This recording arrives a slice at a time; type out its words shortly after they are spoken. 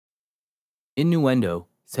In Nuendo,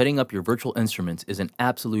 setting up your virtual instruments is an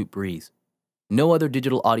absolute breeze. No other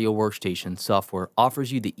digital audio workstation software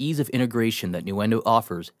offers you the ease of integration that Nuendo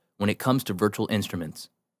offers when it comes to virtual instruments.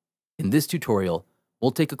 In this tutorial,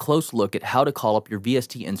 we'll take a close look at how to call up your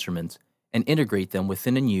VST instruments and integrate them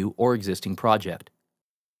within a new or existing project.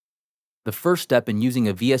 The first step in using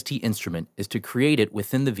a VST instrument is to create it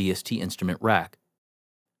within the VST instrument rack.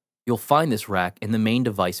 You'll find this rack in the main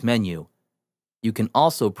device menu. You can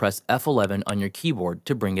also press F11 on your keyboard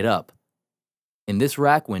to bring it up. In this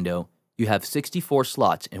rack window, you have 64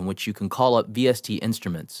 slots in which you can call up VST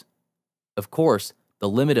instruments. Of course, the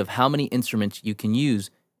limit of how many instruments you can use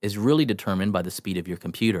is really determined by the speed of your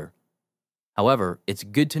computer. However, it's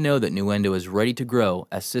good to know that Nuendo is ready to grow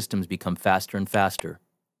as systems become faster and faster.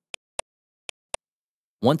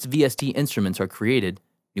 Once VST instruments are created,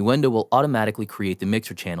 Nuendo will automatically create the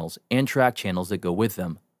mixer channels and track channels that go with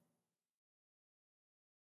them.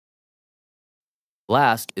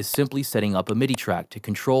 Last is simply setting up a MIDI track to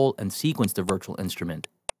control and sequence the virtual instrument.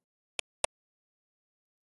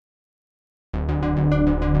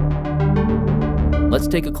 Let's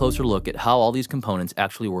take a closer look at how all these components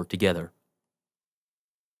actually work together.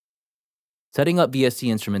 Setting up VST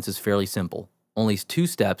instruments is fairly simple. Only 2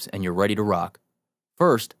 steps and you're ready to rock.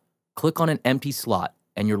 First, click on an empty slot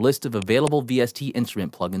and your list of available VST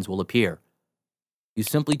instrument plugins will appear. You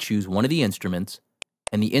simply choose one of the instruments,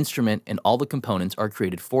 and the instrument and all the components are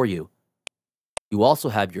created for you. You also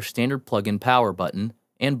have your standard plugin power button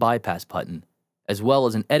and bypass button, as well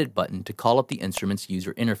as an edit button to call up the instrument's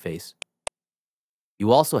user interface.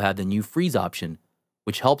 You also have the new freeze option,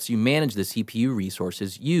 which helps you manage the CPU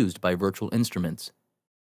resources used by virtual instruments.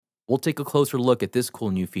 We'll take a closer look at this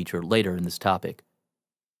cool new feature later in this topic.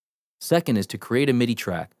 Second is to create a MIDI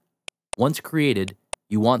track. Once created,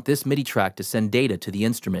 you want this MIDI track to send data to the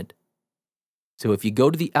instrument. So if you go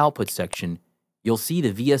to the Output section, you'll see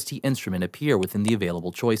the VST instrument appear within the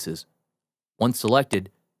available choices. Once selected,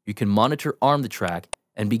 you can monitor arm the track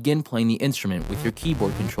and begin playing the instrument with your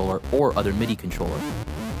keyboard controller or other MIDI controller.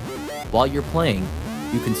 While you're playing,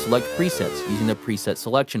 you can select presets using the preset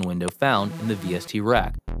selection window found in the VST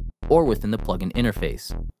rack or within the plugin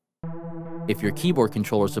interface. If your keyboard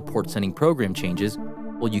controller supports sending program changes,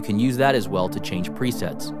 well, you can use that as well to change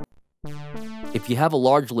presets. If you have a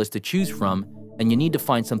large list to choose from and you need to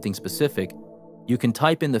find something specific, you can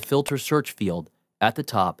type in the filter search field at the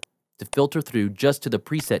top to filter through just to the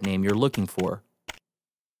preset name you're looking for.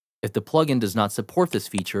 If the plugin does not support this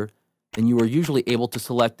feature, then you are usually able to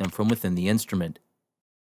select them from within the instrument.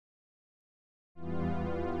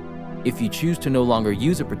 If you choose to no longer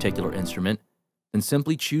use a particular instrument, then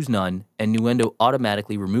simply choose none and Nuendo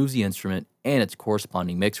automatically removes the instrument and its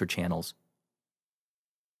corresponding mixer channels.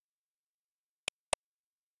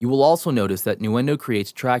 You will also notice that Nuendo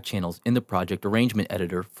creates track channels in the project arrangement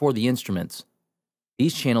editor for the instruments.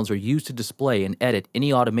 These channels are used to display and edit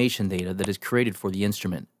any automation data that is created for the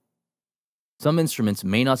instrument. Some instruments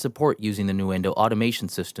may not support using the Nuendo automation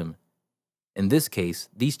system. In this case,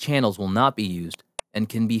 these channels will not be used and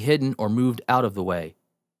can be hidden or moved out of the way.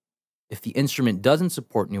 If the instrument doesn't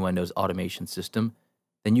support Nuendo's automation system,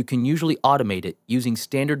 then you can usually automate it using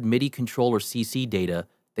standard MIDI controller CC data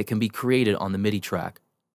that can be created on the MIDI track.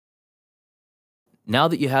 Now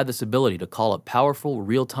that you have this ability to call up powerful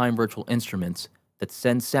real-time virtual instruments that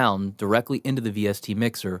send sound directly into the VST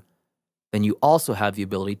mixer, then you also have the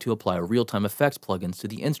ability to apply real-time effects plugins to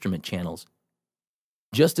the instrument channels.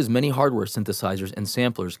 Just as many hardware synthesizers and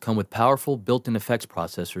samplers come with powerful built-in effects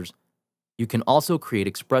processors, you can also create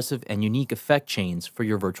expressive and unique effect chains for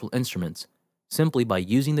your virtual instruments, simply by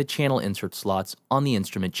using the channel insert slots on the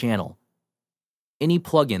instrument channel. Any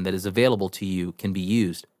plugin that is available to you can be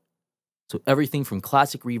used, so everything from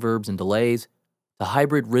classic reverbs and delays to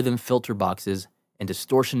hybrid rhythm filter boxes and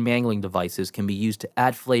distortion mangling devices can be used to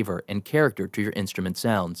add flavor and character to your instrument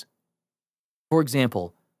sounds. For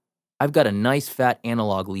example, I've got a nice fat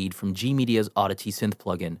analog lead from G-Media's Oddity synth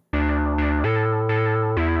plugin.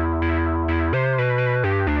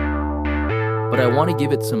 But I want to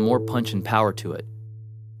give it some more punch and power to it.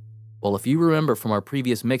 Well, if you remember from our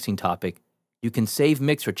previous mixing topic, you can save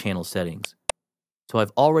mixer channel settings. So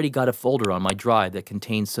I've already got a folder on my drive that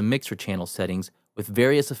contains some mixer channel settings with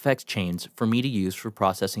various effects chains for me to use for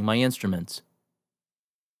processing my instruments.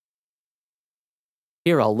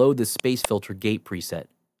 Here I'll load the space filter gate preset.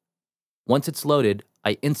 Once it's loaded,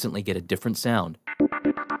 I instantly get a different sound.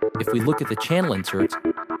 If we look at the channel inserts,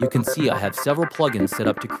 you can see I have several plugins set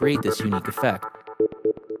up to create this unique effect.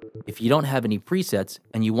 If you don't have any presets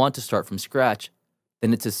and you want to start from scratch,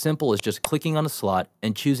 then it's as simple as just clicking on a slot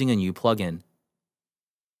and choosing a new plugin.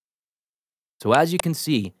 So as you can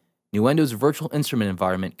see, Nuendo's virtual instrument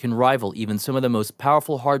environment can rival even some of the most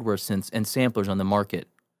powerful hardware synths and samplers on the market.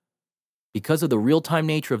 Because of the real-time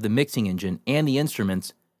nature of the mixing engine and the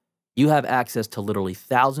instruments, you have access to literally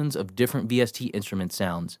thousands of different VST instrument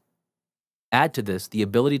sounds. Add to this the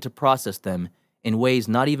ability to process them in ways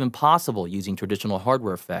not even possible using traditional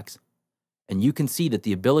hardware effects, and you can see that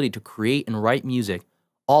the ability to create and write music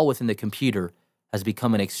all within the computer has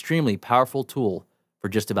become an extremely powerful tool for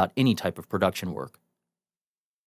just about any type of production work.